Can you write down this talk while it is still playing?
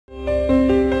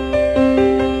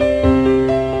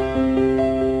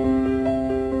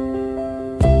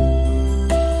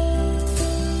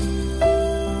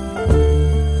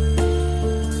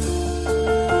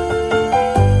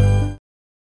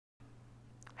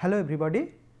Hello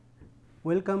everybody,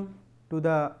 welcome to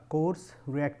the course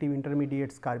Reactive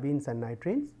Intermediates, Carbenes and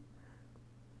Nitrines.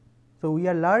 So, we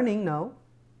are learning now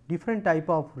different type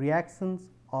of reactions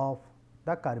of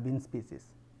the carbene species.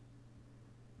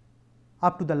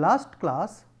 Up to the last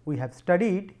class, we have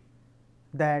studied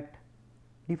that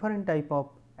different type of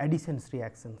additions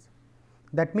reactions.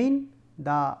 That means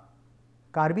the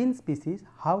carbene species,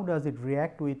 how does it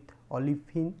react with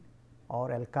olefin or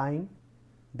alkyne,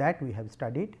 that we have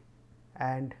studied,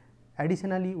 and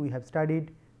additionally we have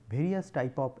studied various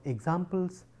type of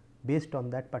examples based on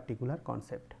that particular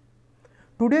concept.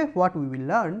 Today what we will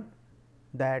learn,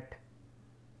 that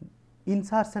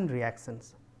insertion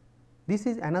reactions. This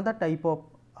is another type of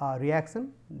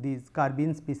reaction. These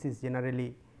carbene species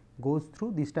generally goes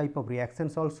through this type of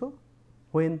reactions also,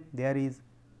 when there is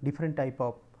different type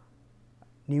of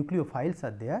nucleophiles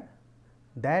are there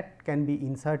that can be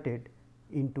inserted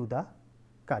into the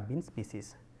carbene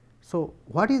species. So,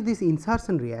 what is this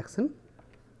insertion reaction?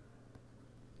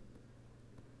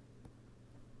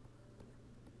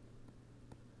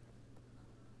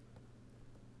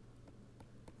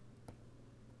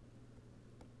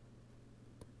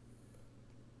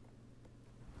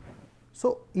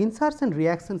 So, insertion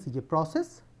reactions is a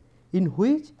process in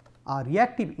which a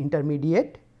reactive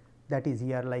intermediate, that is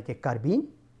here like a carbene,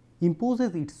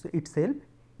 imposes itself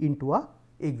into a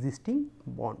existing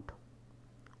bond.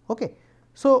 Okay.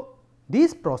 So,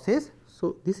 this process,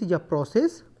 this is a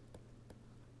process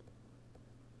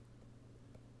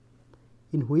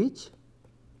in which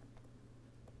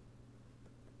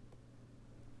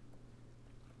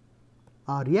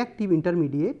a reactive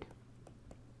intermediate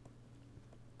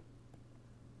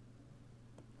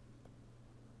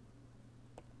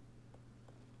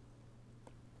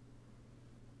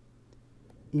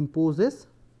imposes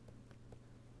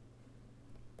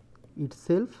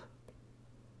itself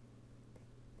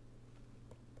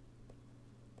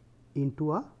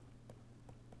into a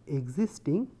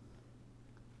existing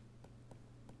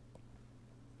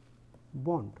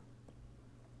bond.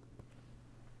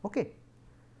 Okay.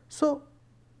 So,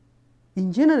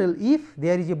 in general, if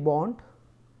there is a bond,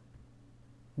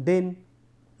 then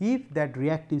if that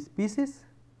reactive species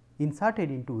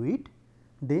inserted into it,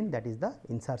 then that is the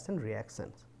insertion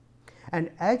reactions.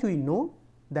 And as we know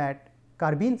that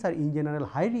carbenes are in general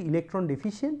highly electron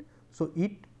deficient. So,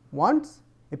 it wants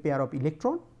a pair of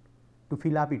electron to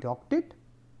fill up its octet.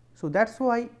 So, that is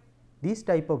why these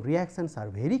type of reactions are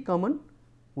very common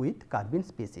with carbene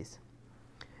species.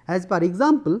 As per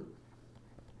example,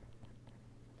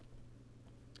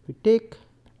 we take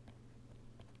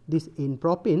this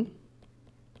N-propene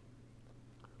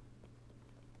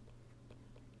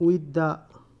with the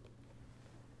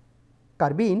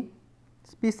carbene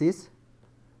species.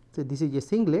 So, this is a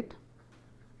singlet.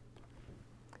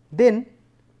 Then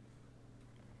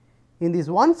in this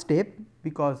one step,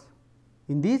 because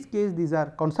in this case these are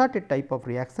concerted type of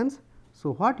reactions.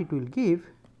 So, what it will give?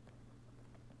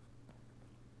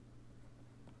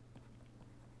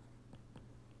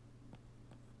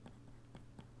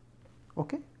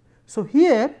 Okay. So,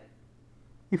 here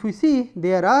if we see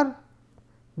there are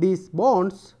these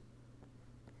bonds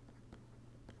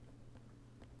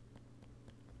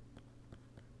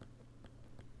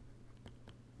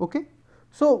okay.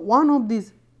 So, one of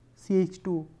these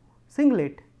CH2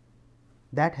 singlet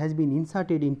that has been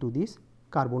inserted into this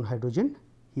carbon hydrogen,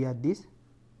 here this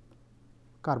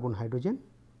carbon hydrogen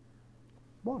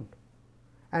bond,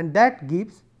 and that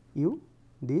gives you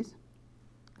this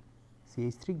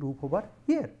CH3 group over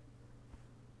here.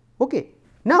 Okay.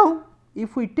 Now,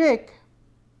 if we take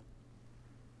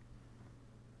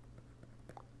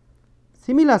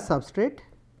similar substrate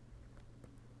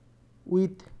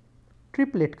with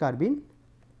triplet carbene,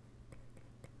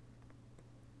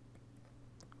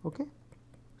 okay.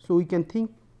 So, we can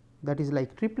think that is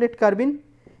like triplet carbene.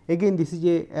 Again this is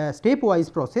a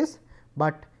stepwise process,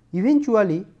 but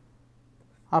eventually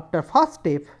after first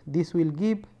step this will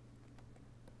give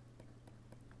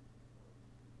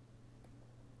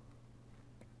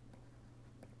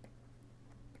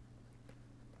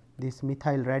this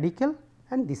methyl radical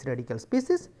and this radical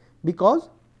species, because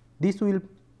this will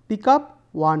pick up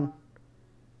one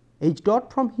H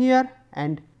dot from here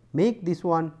and make this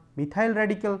one methyl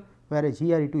radical, whereas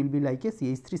here it will be like a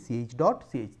CH3 CH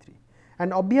dot CH3.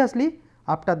 And obviously,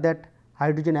 after that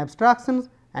hydrogen abstractions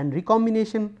and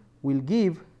recombination will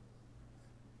give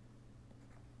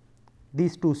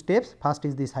these two steps. First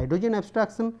is this hydrogen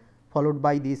abstraction, followed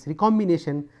by this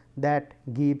recombination that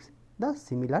gives the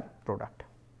similar product.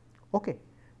 Okay.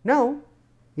 Now,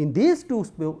 in these two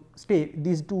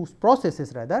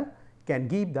processes rather can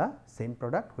give the same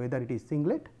product, whether it is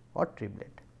singlet or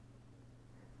triplet.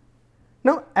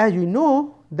 Now, as you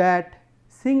know that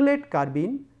singlet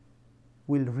carbene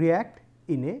will react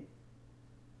in a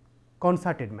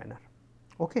concerted manner.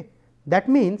 Okay. That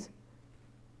means,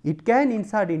 it can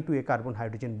insert into a carbon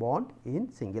hydrogen bond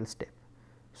in single step.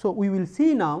 So, we will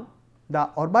see now the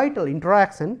orbital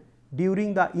interaction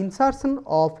during the insertion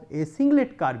of a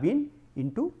singlet carbene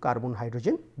into carbon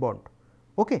hydrogen bond.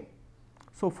 Okay.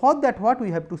 So, for that what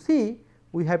we have to see?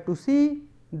 We have to see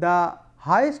the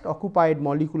highest occupied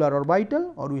molecular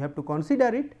orbital, or we have to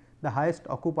consider it the highest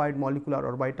occupied molecular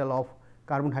orbital of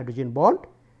carbon hydrogen bond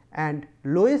and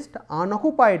lowest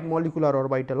unoccupied molecular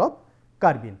orbital of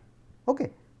carbene.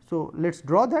 Okay. So, let us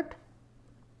draw that.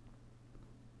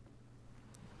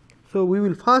 So, we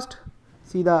will first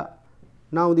see the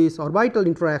now these orbital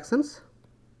interactions.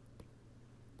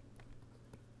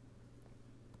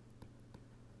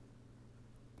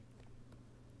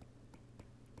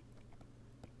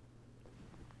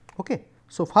 Okay.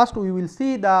 So, first we will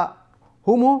see the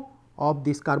HOMO of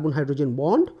this carbon hydrogen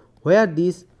bond where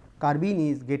this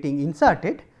carbene is getting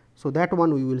inserted. So, that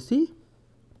one we will see.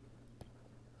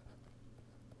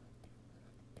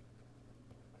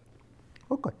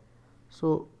 Okay.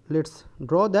 So, let us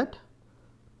draw that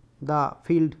the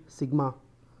field sigma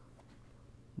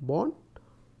bond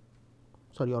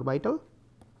orbital.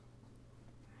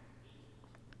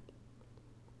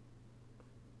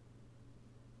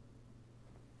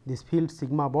 This field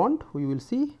sigma bond we will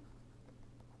see.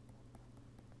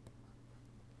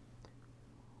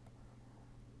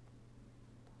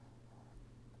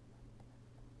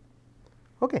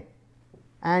 Okay.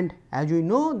 And as we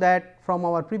know that from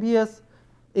our previous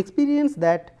experience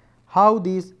that how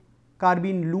this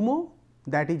carbene LUMO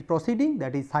that is proceeding,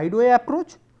 that is sideway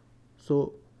approach.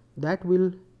 So, that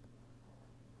will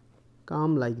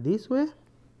come like this way.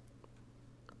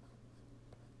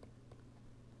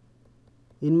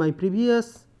 In my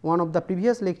previous one of the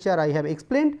previous lecture I have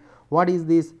explained what is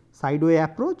this sideway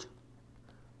approach.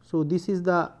 So, this is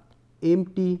the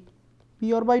empty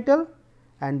p orbital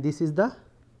and this is the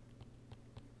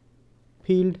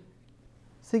field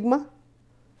sigma.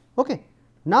 Okay.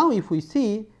 Now, if we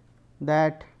see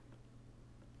that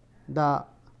the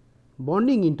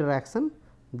bonding interaction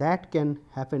that can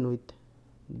happen with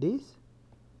this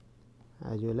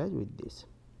as well as with this.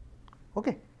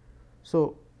 Okay.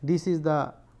 So, this is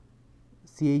the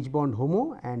CH bond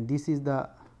HOMO and this is the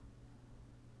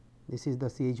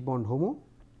CH bond HOMO.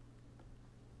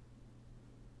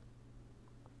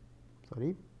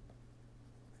 Sorry.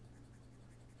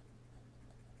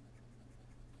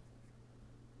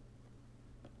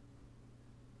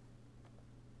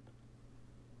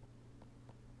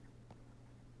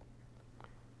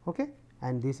 Okay.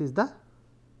 And this is the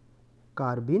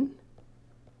carbene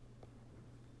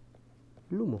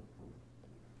LUMO.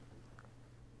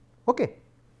 Okay.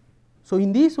 So,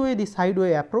 in this way the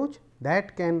sideway approach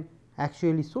that can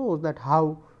actually shows that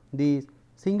how this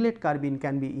singlet carbene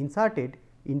can be inserted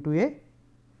into a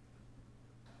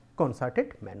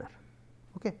concerted manner.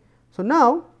 Okay. So,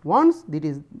 now once it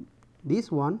is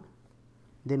this one,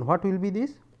 then what will be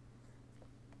this?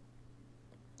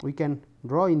 We can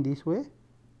draw in this way.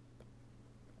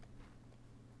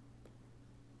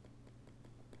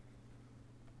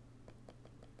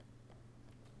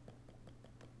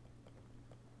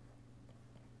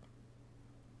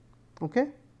 Okay.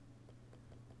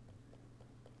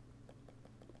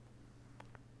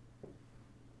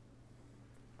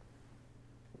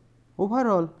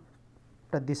 Overall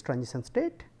at this transition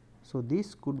state. So,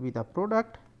 this could be the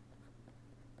product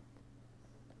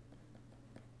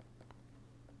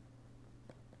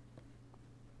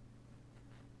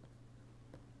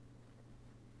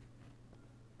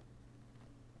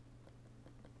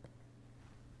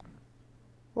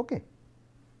okay.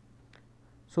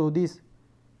 So, this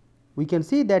we can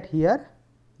see that here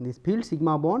this field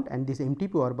sigma bond and this empty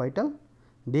p orbital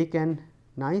they can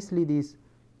nicely this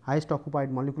highest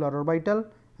occupied molecular orbital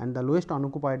and the lowest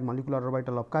unoccupied molecular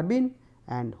orbital of carbene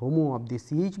and HOMO of the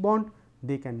CH bond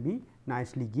they can be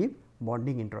nicely give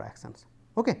bonding interactions.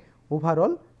 Okay.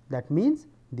 Overall that means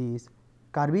this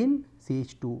carbene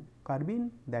CH2 carbene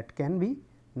that can be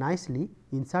nicely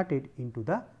inserted into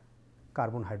the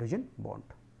carbon hydrogen bond.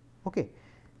 Okay.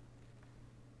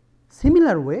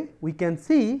 Similar way we can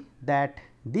see that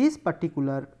this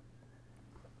particular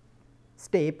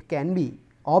step can be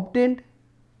obtained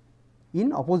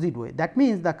in opposite way. That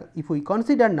means, that if we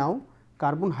consider now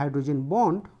carbon hydrogen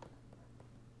bond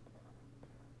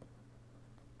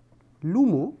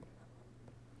LUMO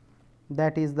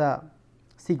that is the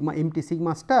sigma empty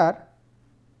sigma star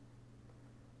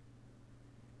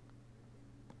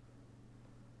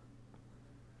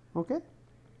okay.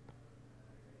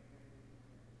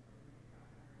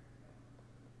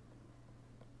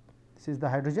 this is the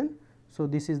hydrogen. So,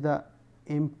 this is the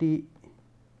empty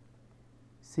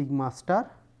sigma star,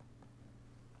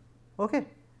 okay.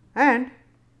 And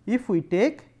if we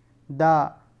take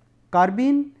the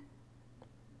carbene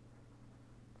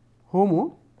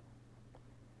HOMO,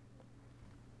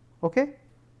 okay,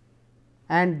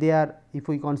 and their, if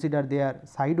we consider their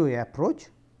sideway approach,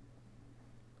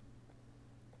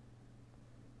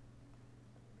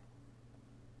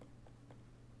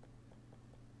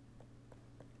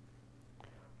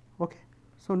 okay.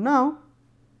 So, now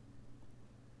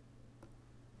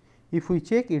if we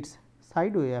check its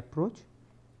sideway approach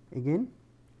again,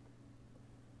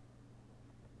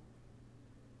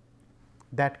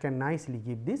 that can nicely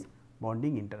give this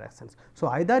bonding interactions. So,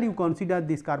 either you consider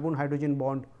this carbon hydrogen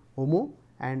bond HOMO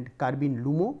and carbene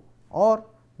LUMO, or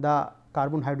the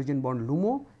carbon hydrogen bond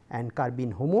LUMO and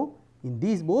carbene HOMO. In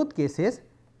these both cases,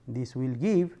 this will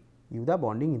give you the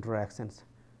bonding interactions.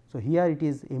 So, here it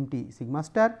is empty sigma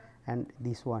star and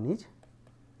this one is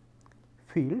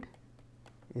filled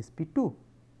sp2.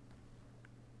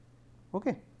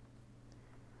 Okay.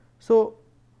 So,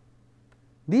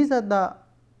 these are the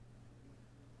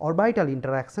orbital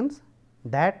interactions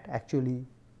that actually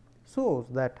shows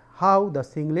that how the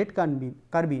singlet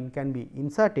carbene can be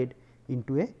inserted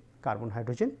into a carbon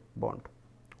hydrogen bond.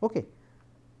 Okay.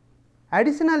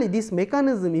 Additionally, this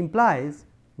mechanism implies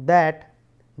that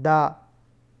the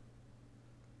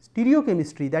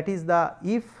stereochemistry, that is the,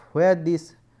 if where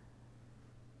this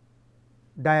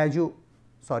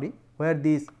where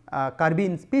this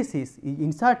carbene species is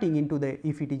inserting into the,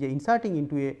 if it is inserting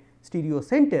into a stereo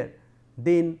center,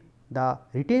 then the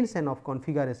retention of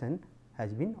configuration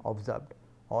has been observed,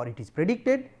 or it is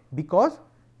predicted, because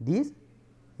this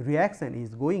reaction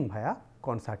is going via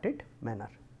concerted manner.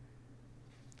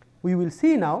 We will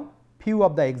see now few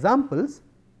of the examples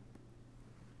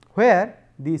where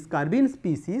this carbene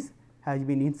species has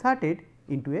been inserted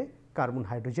into a carbon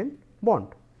hydrogen bond.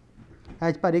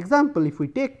 As per example, if we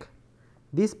take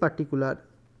this particular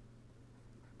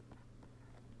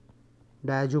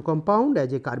diazo compound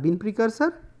as a carbene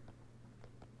precursor,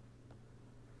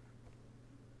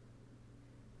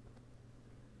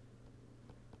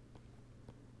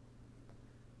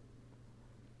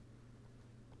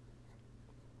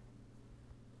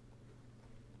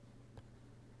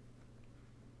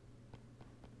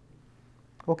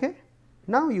 okay.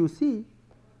 Now, you see,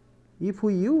 if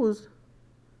we use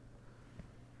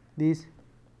this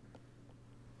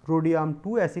rhodium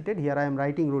 2 acetate, here I am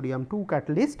writing rhodium 2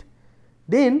 catalyst,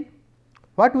 then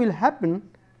what will happen,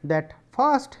 that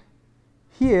first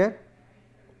here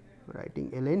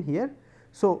writing Ln here.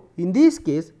 So, in this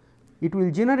case it will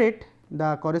generate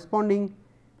the corresponding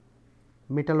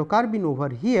metal-carbene over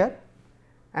here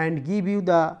and give you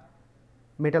the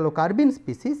metal-carbene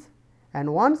species,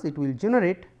 and once it will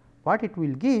generate, what it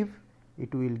will give?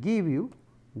 It will give you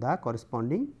the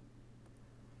corresponding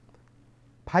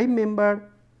 5-member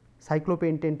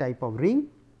cyclopentane type of ring,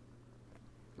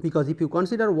 because if you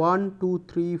consider 1, 2,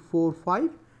 3, 4, 5.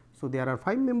 So, there are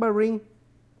 5-member ring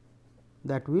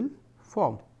that will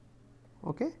form.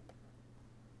 Okay.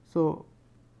 So,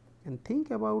 and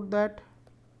think about that.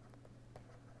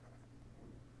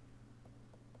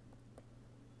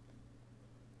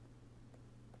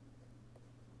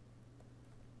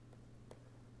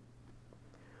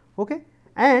 Okay.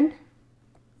 And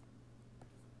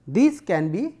this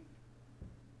can be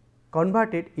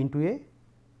converted into a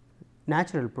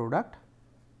natural product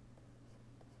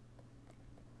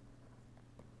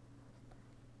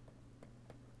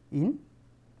in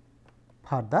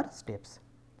further steps.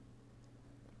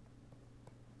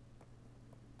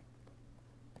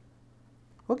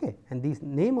 Okay. And this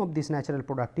name of this natural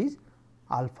product is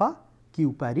alpha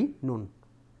cuparinone.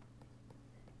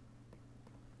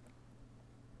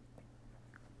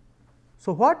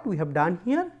 So, what we have done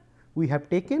here? We have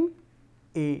taken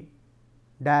a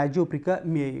diazo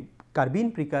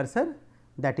carbene precursor,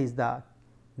 that is the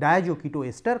diazo keto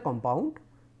ester compound,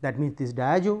 that means this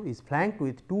diazo is flanked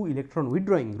with 2 electron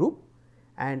withdrawing group,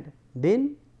 and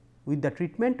then with the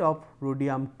treatment of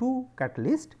rhodium 2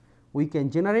 catalyst we can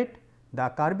generate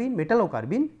the carbene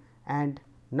metallo-carbene, and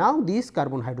now this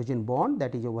carbon hydrogen bond,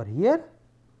 that is over here,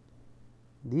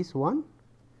 this one,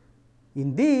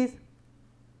 in this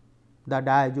the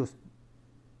diazo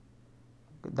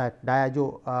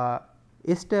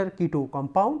ester keto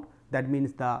compound, that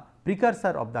means the precursor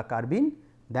of the carbene,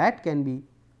 that can be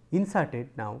inserted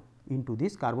now into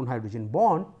this carbon hydrogen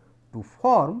bond to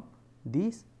form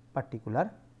this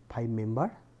particular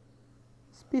 5-member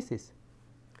species.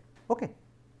 Okay.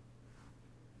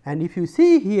 And if you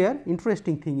see here,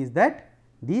 interesting thing is that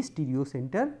this stereo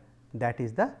center that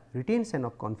is the retention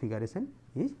of configuration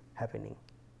is happening.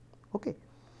 Okay.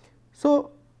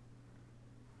 So,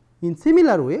 in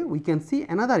similar way we can see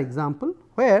another example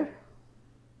where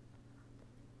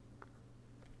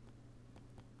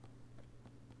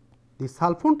the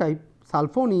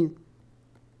sulfone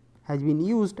has been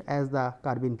used as the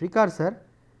carbene precursor.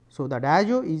 So, the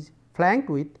diazo is flanked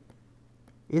with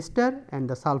ester and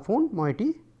the sulfone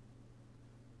moiety.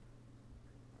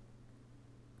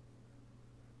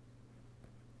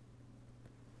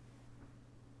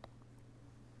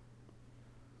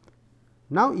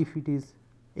 Now, if it is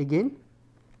again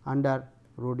under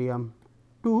rhodium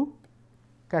 2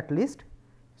 catalyst.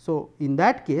 So, in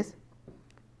that case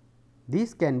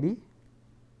this can be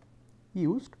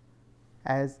used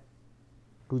as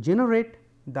to generate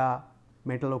the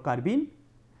metal-carbene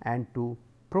and to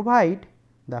provide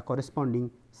the corresponding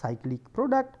cyclic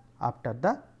product after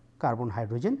the carbon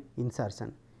hydrogen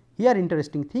insertion. Here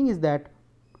interesting thing is that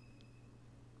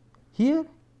here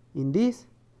in this,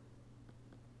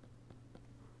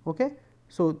 okay,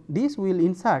 so this will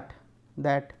insert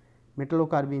that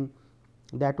metal-carbene,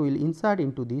 that will insert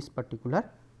into this particular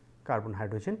carbon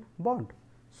hydrogen bond.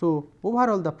 So,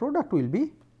 overall the product will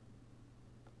be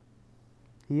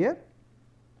here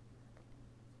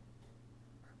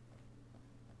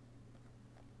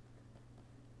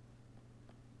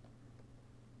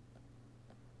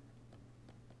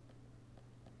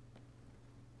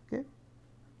okay.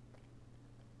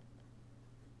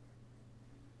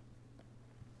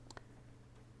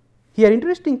 Here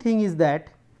interesting thing is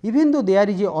that even though there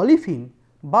is a olefin,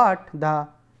 but the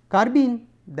carbene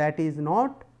that is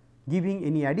not giving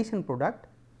any addition product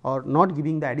or not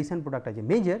giving the addition product as a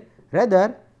major,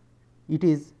 rather it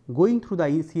is going through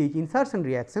the CH insertion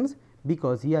reactions,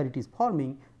 because here it is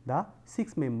forming the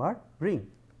 6 membered ring.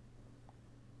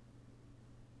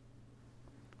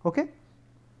 Okay.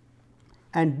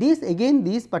 And this again,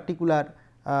 this particular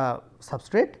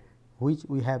substrate which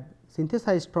we have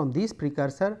synthesized from this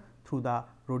precursor through the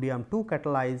rhodium 2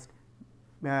 catalyzed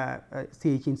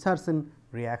CH insertion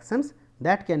reactions,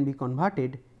 that can be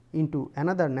converted into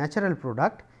another natural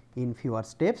product in fewer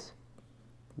steps,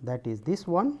 that is this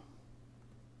one.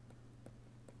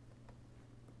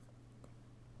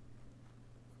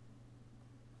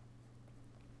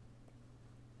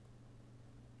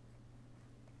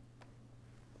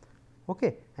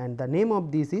 Okay. And the name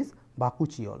of this is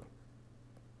bakuchiol.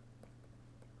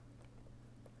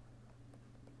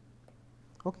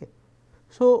 Okay.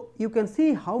 So, you can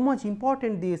see how much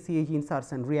important this CH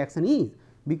insertion reaction is,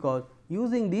 because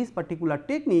using this particular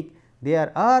technique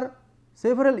there are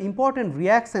several important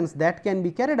reactions that can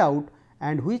be carried out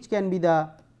and which can be the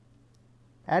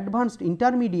advanced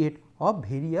intermediate of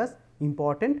various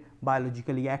important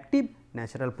biologically active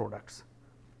natural products.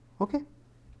 Okay.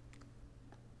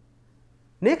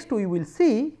 Next we will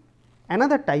see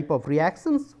another type of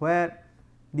reactions where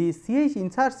the CH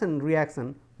insertion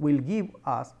reaction will give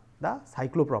us the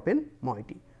cyclopropane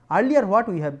moiety. Earlier what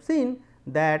we have seen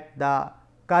that the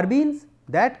carbenes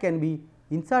that can be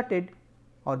inserted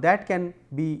or that can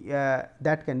be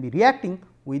reacting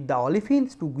with the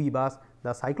olefins to give us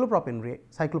the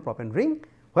cyclopropane ring,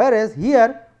 whereas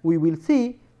here we will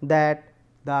see that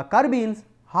the carbenes,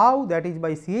 how that is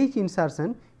by CH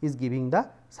insertion is giving the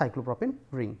cyclopropane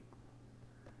ring.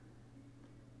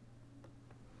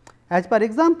 As per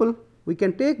example, we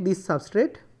can take this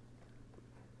substrate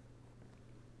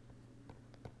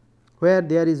where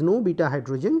there is no beta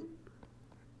hydrogen.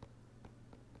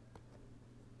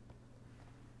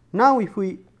 Now, if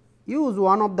we use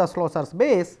one of the Schlosser's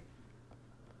base,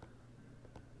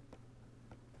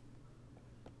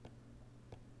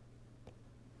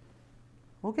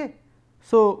 okay.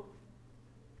 So,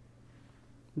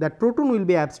 that proton will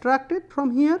be abstracted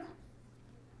from here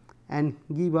and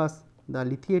give us the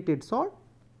lithiated salt.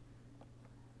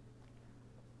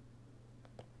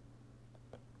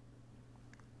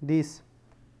 This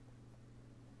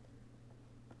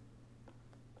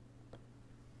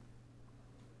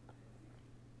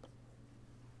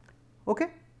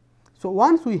okay. So,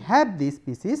 once we have this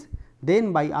species,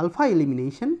 then by alpha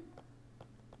elimination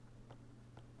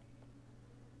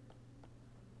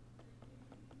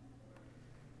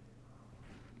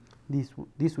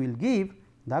this will give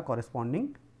the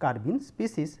corresponding carbene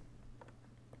species.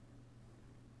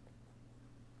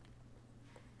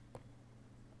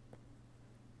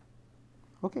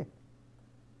 Okay.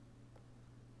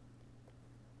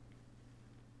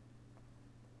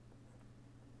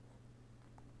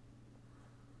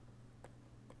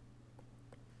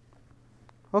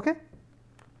 Okay.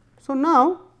 So,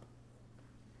 now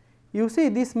you see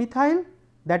this methyl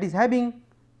that is having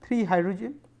 3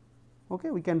 hydrogen, Okay,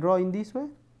 we can draw in this way.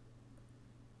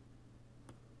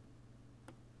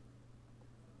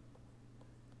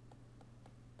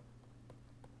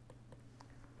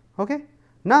 Okay.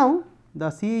 Now, the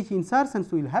CH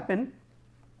insertions will happen,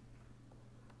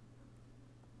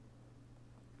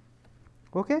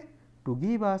 okay, to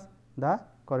give us the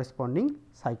corresponding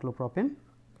cyclopropane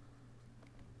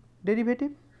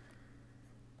derivative.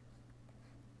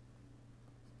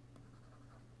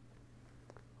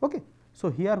 Okay. So,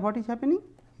 here what is happening?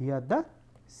 Here the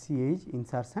CH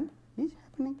insertion is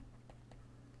happening.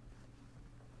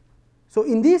 So,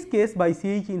 in this case by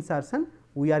CH insertion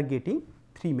we are getting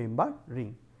 3 member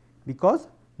ring, because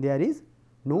there is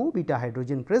no beta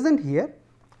hydrogen present here,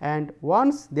 and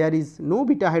once there is no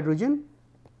beta hydrogen,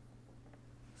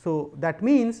 so that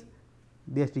means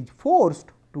this is forced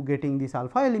to getting this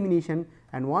alpha elimination,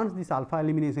 and once this alpha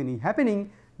elimination is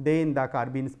happening, then the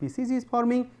carbene species is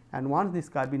forming, and once this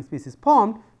carbene species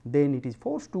formed, then it is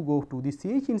forced to go to the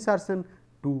CH insertion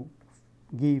to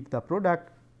give the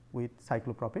product with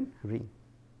cyclopropane ring.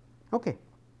 Okay.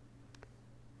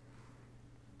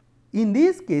 In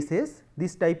these cases,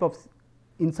 this type of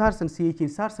insertion CH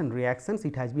insertion reactions,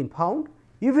 it has been found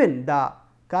even the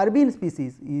carbene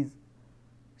species is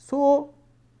so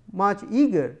much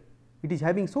eager, it is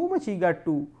having so much eager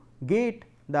to get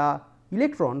the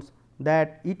electrons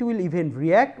that it will even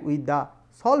react with the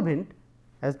solvent.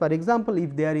 As per example,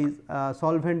 if there is a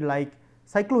solvent like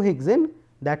cyclohexane,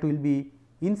 that will be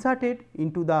inserted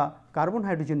into the carbon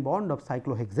hydrogen bond of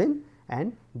cyclohexane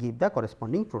and give the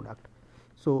corresponding product.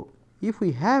 So, if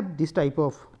we have this type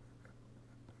of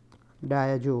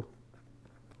diazo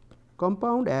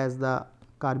compound as the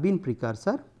carbene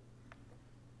precursor,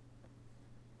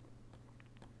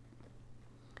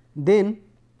 then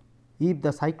if the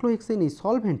cyclohexane is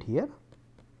solvent here,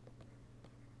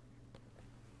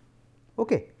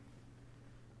 okay,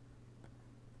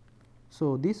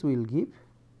 so this will give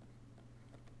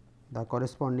the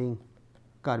corresponding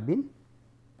carbene,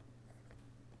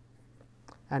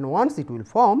 and once it will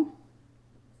form,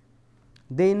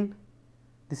 then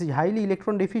this is highly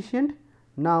electron deficient.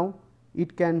 Now,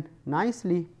 it can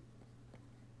nicely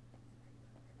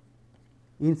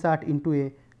insert into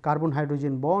a carbon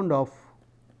hydrogen bond of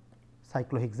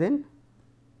cyclohexane.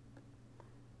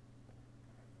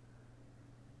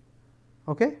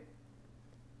 Okay.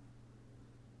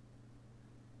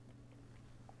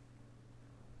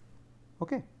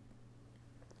 Okay.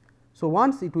 So,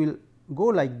 once it will go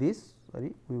like this,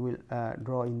 sorry, we will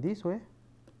draw in this way.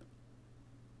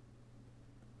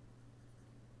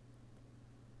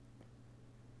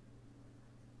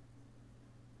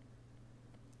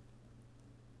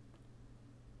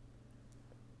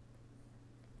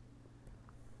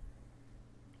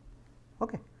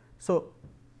 Okay. So,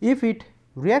 if it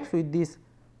reacts with this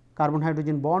carbon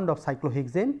hydrogen bond of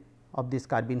cyclohexane of this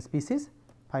carbene species,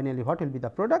 finally what will be the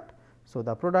product? So,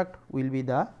 the product will be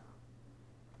the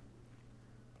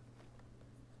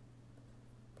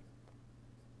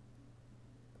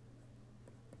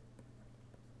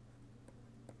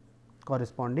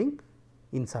corresponding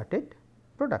inserted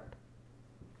product.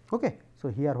 Okay. So,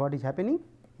 here what is happening?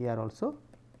 Here also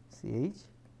CH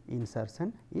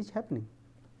insertion is happening.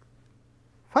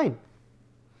 Fine.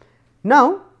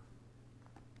 Now,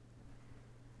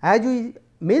 as we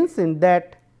mentioned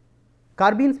that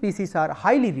carbene species are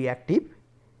highly reactive,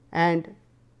 and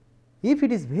if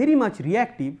it is very much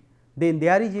reactive, then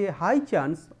there is a high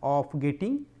chance of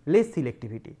getting less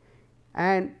selectivity.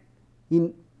 And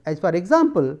in as for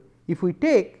example, if we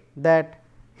take that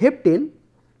heptane,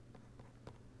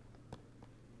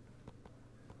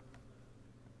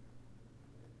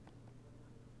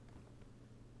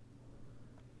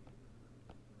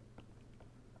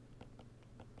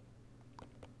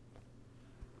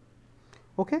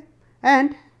 okay,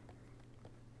 and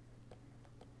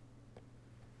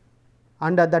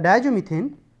under the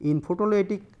diazomethane in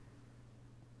photolytic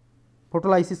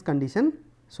photolysis condition.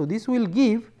 So, this will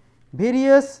give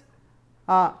various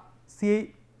carbon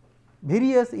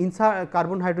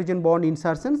hydrogen bond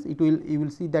insertions. It will, you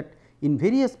will see that in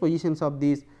various positions of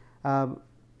this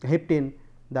heptane,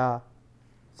 the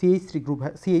CH3 group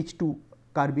CH2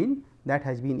 carbene that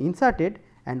has been inserted,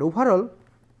 and overall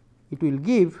it will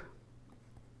give,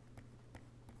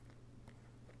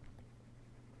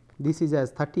 this is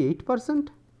as 38%,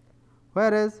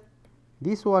 whereas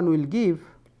this one will give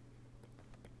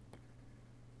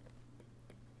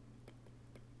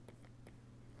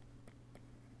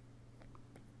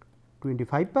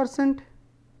 25%,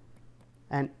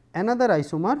 and another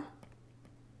isomer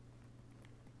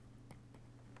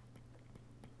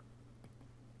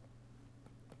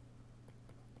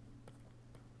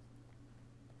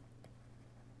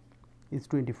is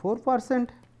 24%.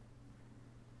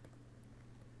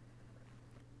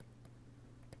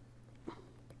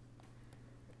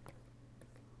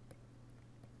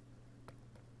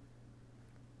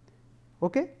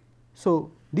 Okay.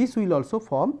 So, this will also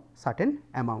form certain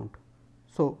amount.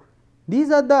 So,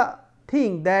 these are the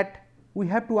thing that we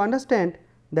have to understand,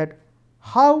 that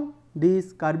how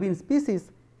these carbene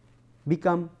species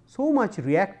become so much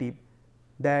reactive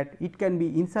that it can be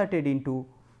inserted into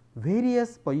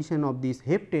various position of this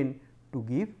heptane to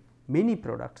give many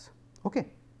products. Okay.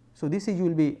 So, this is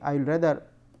will be, I will rather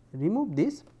remove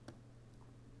this,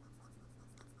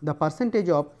 the percentage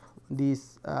of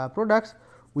these products.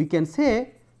 We can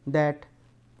say that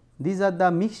these are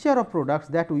the mixture of products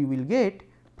that we will get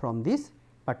from this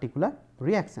particular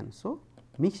reaction. So,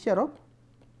 mixture of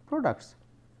products.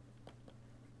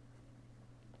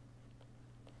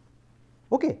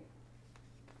 Okay.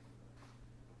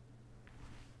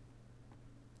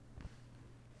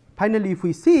 Finally, if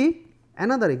we see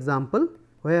another example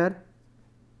where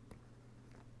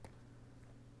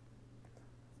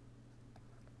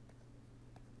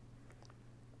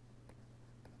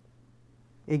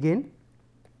again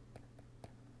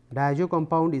diazo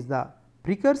compound is the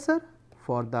precursor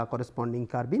for the corresponding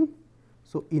carbene.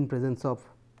 So, in presence of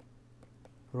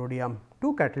rhodium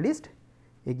 2 catalyst,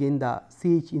 again the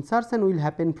CH insertion will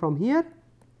happen from here.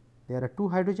 There are 2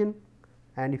 hydrogen,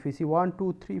 and if you see 1,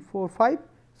 2, 3, 4, 5.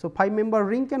 So, 5 member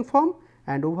ring can form,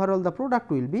 and overall the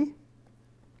product will be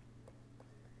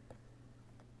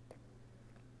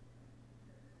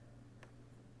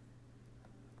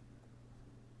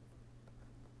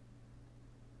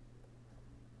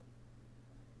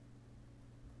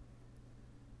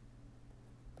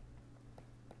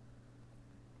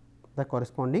the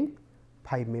corresponding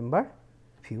 5 member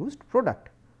fused product.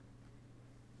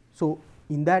 So,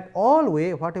 in that all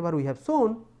way whatever we have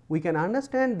shown, we can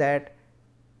understand that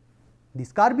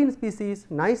this carbene species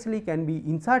nicely can be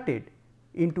inserted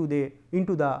into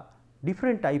the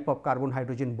different type of carbon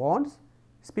hydrogen bonds,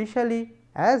 especially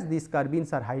as these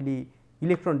carbenes are highly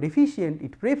electron deficient.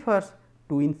 It prefers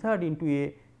to insert into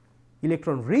a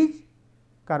electron rich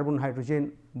carbon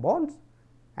hydrogen bonds,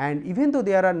 and even though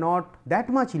there are not that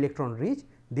much electron rich,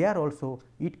 there also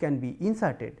it can be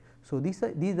inserted. So, these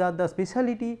are the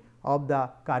speciality of the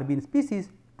carbene species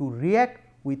to react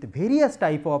with various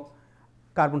type of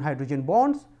carbon hydrogen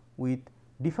bonds with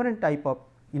different type of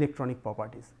electronic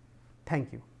properties.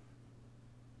 Thank you.